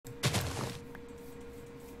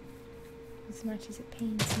As much as it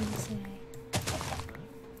pains me to say.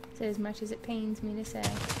 So as much as it pains me to say.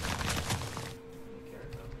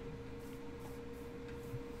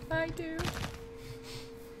 I do.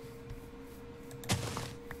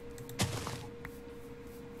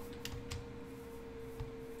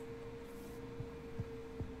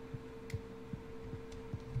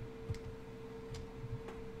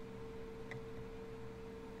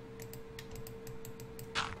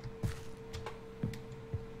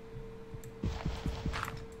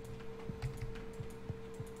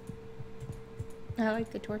 I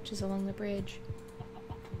like the torches along the bridge.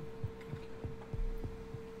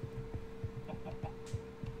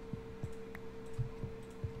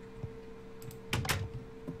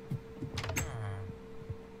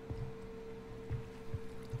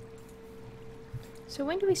 So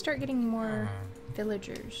when do we start getting more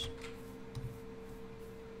villagers?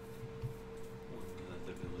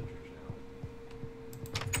 The villagers now.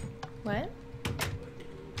 What? Let the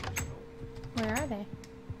villagers know. Where are they?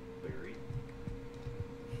 Buried.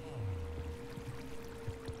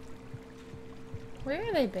 Where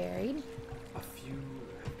are they buried? A few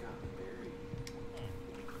have gotten buried.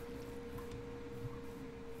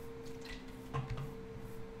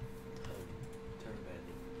 Turn bad.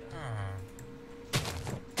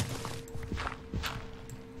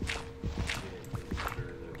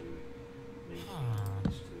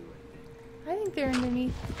 I think they're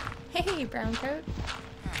underneath. Hey, brown coat.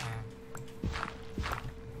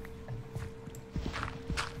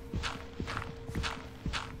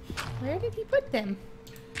 Where did he put them?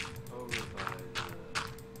 Over by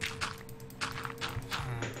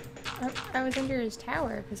I was under his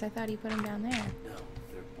tower because I thought he put them down there. no,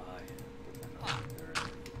 they're by him, but they're not.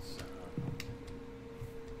 It's,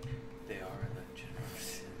 they are in that general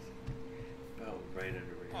vicinity. About right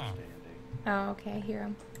under where you're standing. Oh, okay, I hear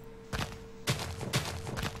him.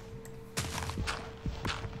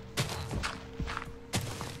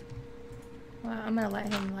 Well, I'm gonna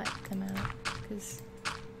let him let them out because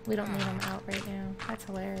we don't need them out right now. That's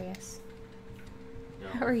hilarious. No.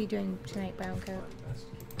 How are you doing tonight, brown coat? My best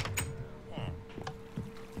to keep them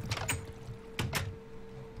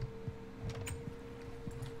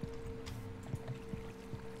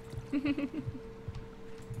around.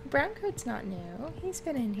 Brown coat's not new. He's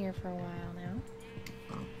been in here for a while now.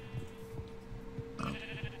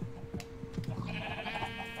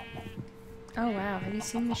 Oh wow, have you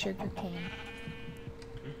seen the sugar cane?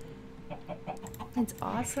 It's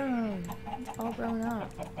awesome. It's all grown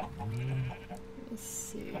up. Let me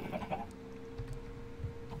see.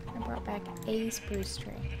 I brought back a spruce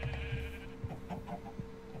tree.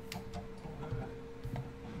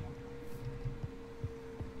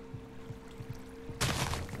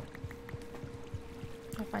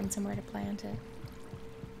 I'll find somewhere to plant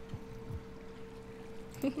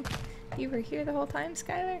it. You were here the whole time,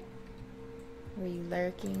 Skylar? Were you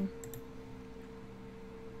lurking?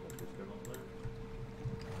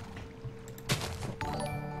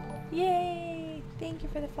 Yay! Thank you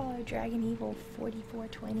for the follow, Dragon Evil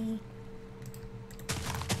 4420.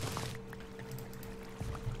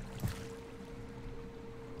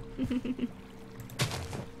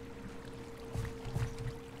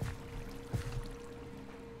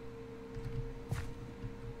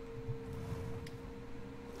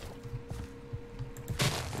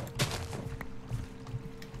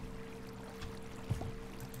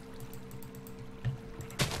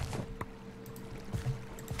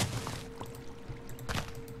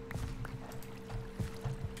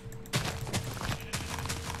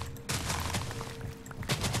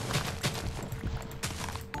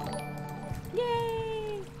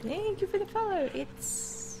 Yay! Thank you for the follow.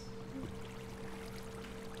 It's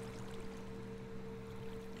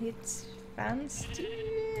fancy.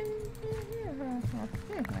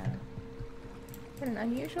 What an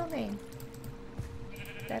unusual name.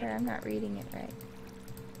 Better, I'm not reading it right.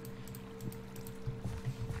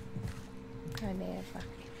 I may have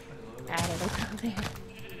added a little there.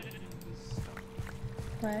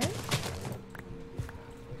 What?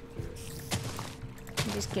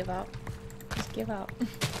 You just give up. Just give up.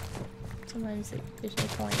 Sometimes there's no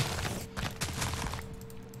point.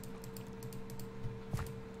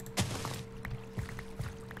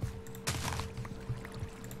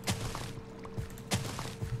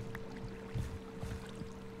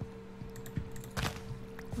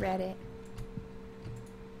 Reddit.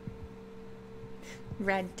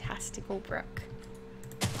 Red-tastical Brook.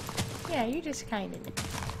 Yeah, you just kind of know.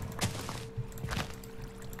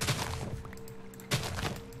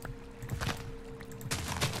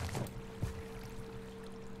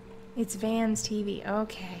 It's Van's TV.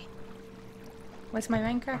 Okay. What's my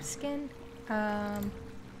Minecraft skin?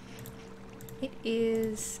 It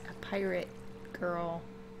is a pirate girl.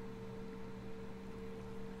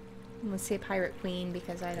 Let's say pirate queen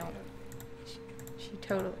because I don't. She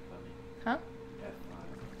totally. Huh?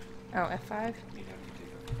 F5. Oh, F5? You'd have to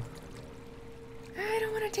take off your armor. I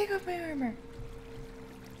don't want to take off my armor.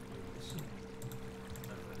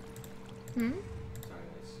 Hmm? Sorry,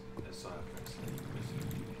 I saw it for a second. It was in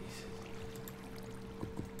two pieces.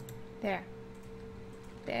 There.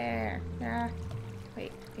 There. Ah.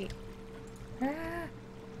 Wait, wait. Ah.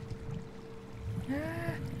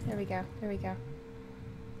 Ah. There we go. There we go.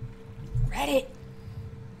 Ready.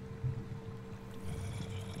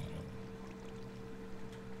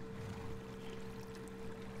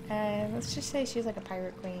 Let's just say she's like a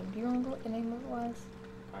pirate queen. Do you remember what the name of it was?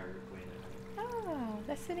 Pirate Queen, I think. Oh,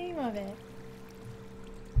 that's the name of it.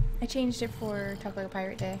 I changed it for Talk Like a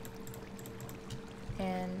Pirate Day.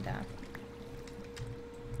 And I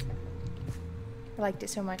liked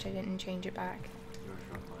it so much I didn't change it back. You were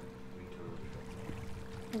shuffling. We totally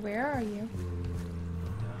shuffled. Where are you?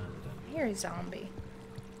 Done. I hear a zombie.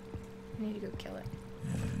 I need to go kill it.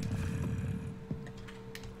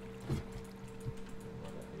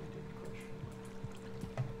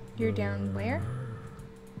 You're down where?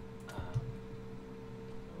 Nowhere.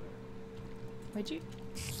 Would you?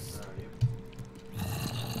 Where are you?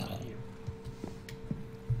 Here.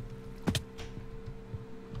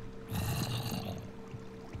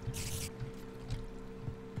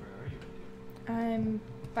 Where are you, my dear? I'm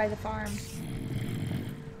by the farm.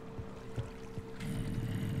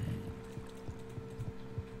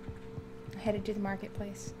 Headed to the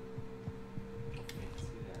marketplace. Can't see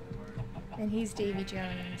that. And he's Davy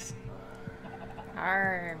Jones.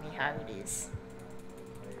 Arr, me howdies.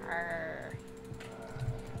 Arr.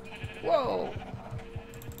 Whoa!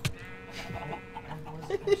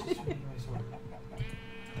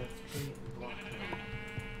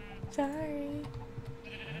 Sorry.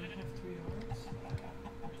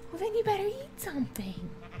 Well, then you better eat something.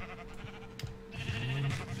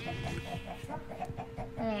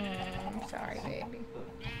 I'm sorry, baby.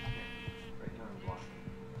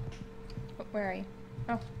 Where are you?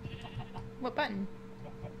 Oh. What button?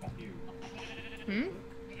 Hmm?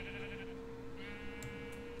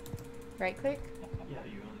 Right click? Yeah,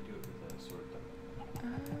 you only do it with a sword button. Oh,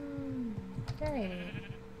 very neat.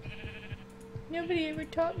 Nobody ever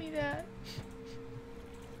taught me that.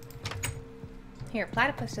 Here,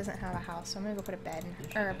 Platypus doesn't have a house, so I'm gonna go put a bed in her,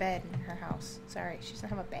 or a bed in her house. Sorry, she doesn't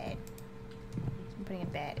have a bed. So I'm putting a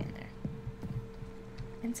bed in there.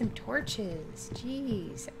 And some torches.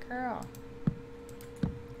 Jeez, that girl.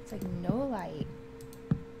 It's like no light.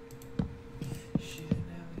 She didn't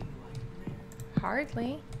have any light in there.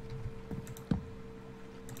 Hardly.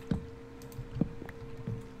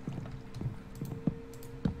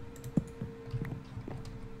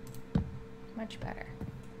 Much better.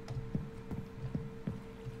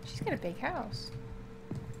 She's got a big house.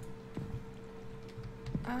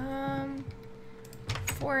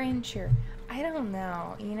 4-incher. I don't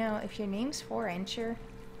know. You know, if your name's 4-incher,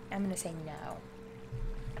 I'm gonna say no.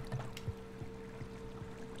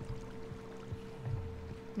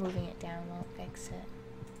 Moving it down won't fix it.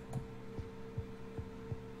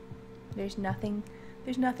 There's nothing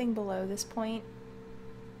below this point.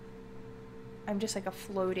 I'm just like a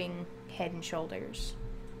floating head and shoulders.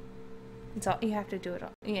 It's all you have to do it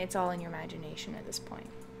all. Yeah, it's all in your imagination at this point.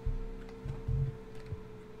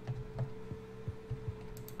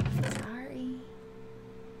 Sorry.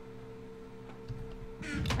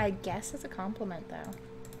 I guess it's a compliment though.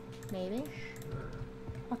 Maybe?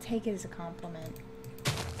 I'll take it as a compliment.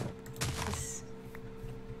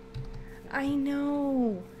 I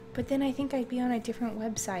know, but then I think I'd be on a different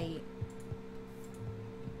website.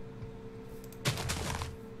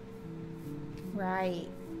 Right.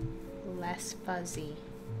 Less fuzzy.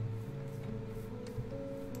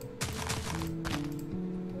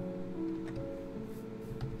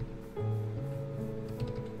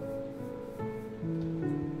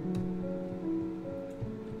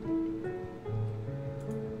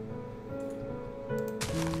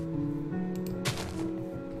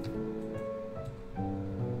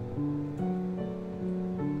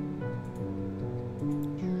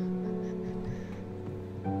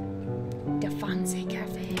 Defonse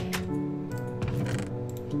Cafe.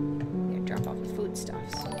 Yeah, drop off the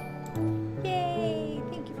foodstuffs. Yay!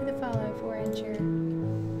 Thank you for the follow, 4-incher.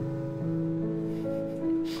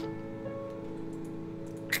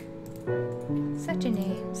 Such a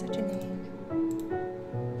name, such a name.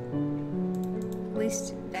 At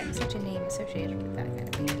least that's such a name associated with that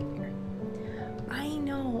kind of behavior. I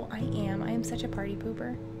know, I am. I am such a party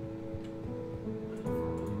pooper.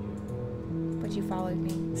 But that you followed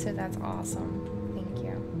me, so that's awesome. Thank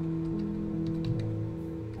you.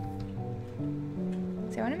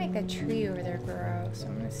 So I want to make that tree over there grow, so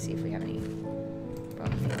I'm going to see if we have any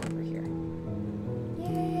bone meal over here.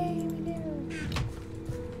 Yay, we do!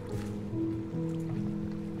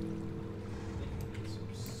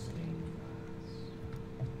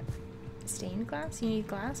 Stained glass? You need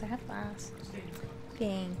glass? I have glass.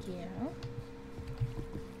 Thank you.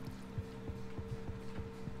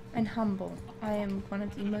 And humble. I am one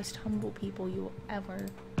of the most humble people you will ever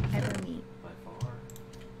meet. By far.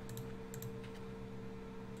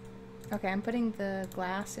 Okay, I'm putting the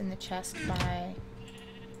glass in the chest by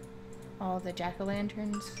all the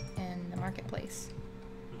jack-o'-lanterns and the marketplace.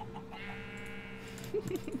 I'm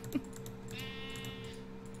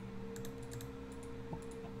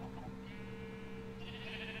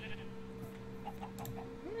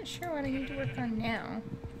not sure what I need to work on now.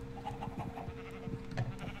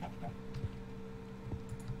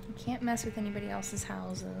 I can't mess with anybody else's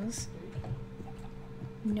houses.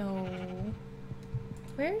 No.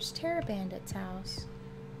 Where's Terra Bandit's house?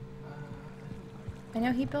 I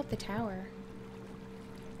know he built the tower.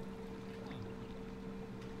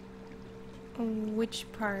 Which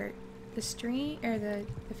part? The stream or the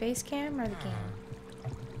face cam or the game?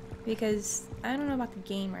 Because I don't know about the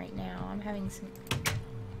game right now.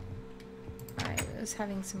 I was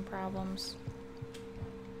having some problems.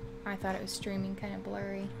 I thought it was streaming kind of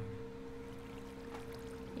blurry.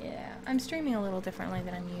 Yeah, I'm streaming a little differently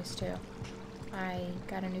than I'm used to. I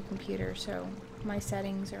got a new computer, so my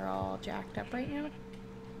settings are all jacked up right now.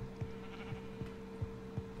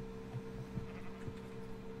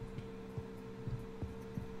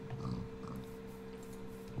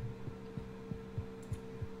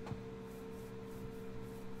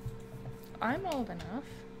 I'm old enough.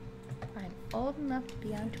 I'm old enough to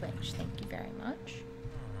be on Twitch. Thank you very much.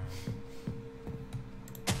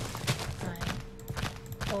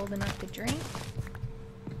 I'm old enough to drink.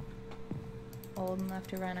 Old enough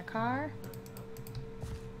to rent a car.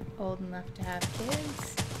 Old enough to have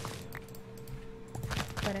kids.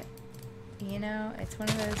 But you know, it's one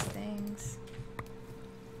of those things.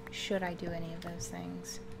 Should I do any of those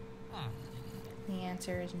things? The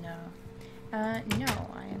answer is no. No,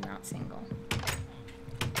 I am not single.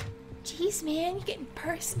 Jeez, man, you're getting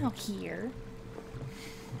personal here.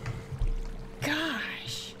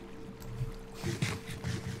 Gosh.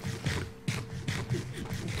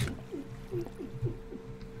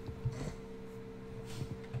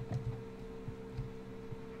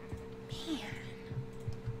 Man.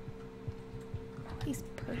 All these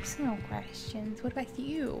personal questions. What about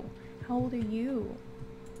you? How old are you?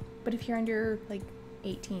 But if you're under, like,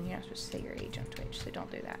 18, you're not supposed to say your age on Twitch, so don't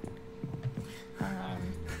do that.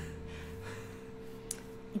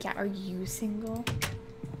 Yeah, are you single?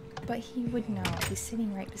 But he would know. He's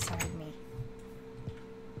sitting right beside me.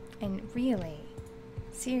 And really,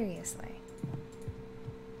 seriously,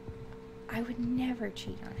 I would never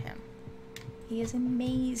cheat on him. He is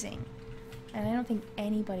amazing. And I don't think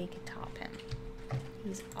anybody could top him.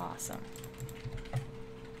 He's awesome.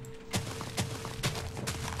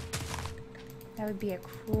 That would be a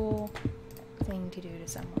cruel thing to do to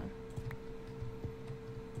someone.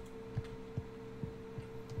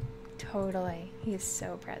 Totally. He is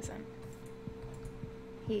so present.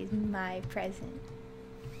 He is my present.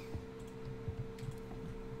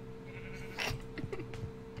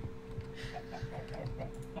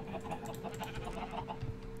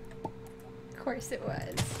 Of course it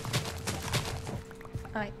was.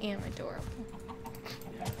 I am adorable.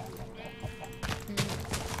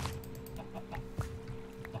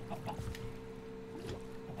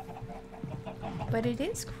 But it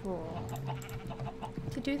is cruel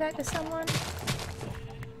to do that to someone,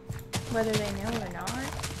 whether they know or not.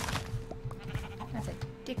 That's a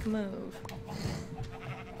dick move.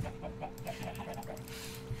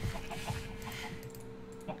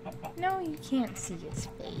 No, you can't see his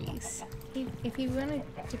face. If he wanted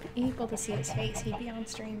to be able to see his face, he'd be on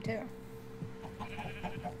stream too.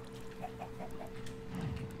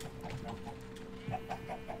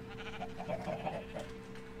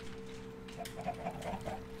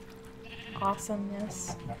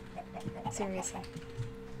 Awesomeness. Seriously.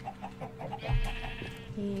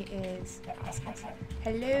 He is awesome.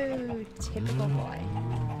 Hello, typical boy.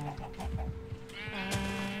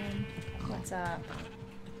 What's up?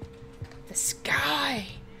 The sky!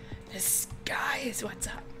 The sky is what's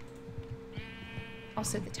up.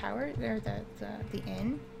 Also, the tower, or the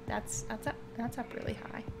inn, that's up really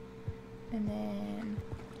high. And then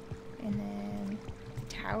the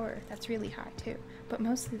tower, that's really high too. But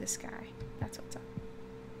mostly the sky. That's what's up.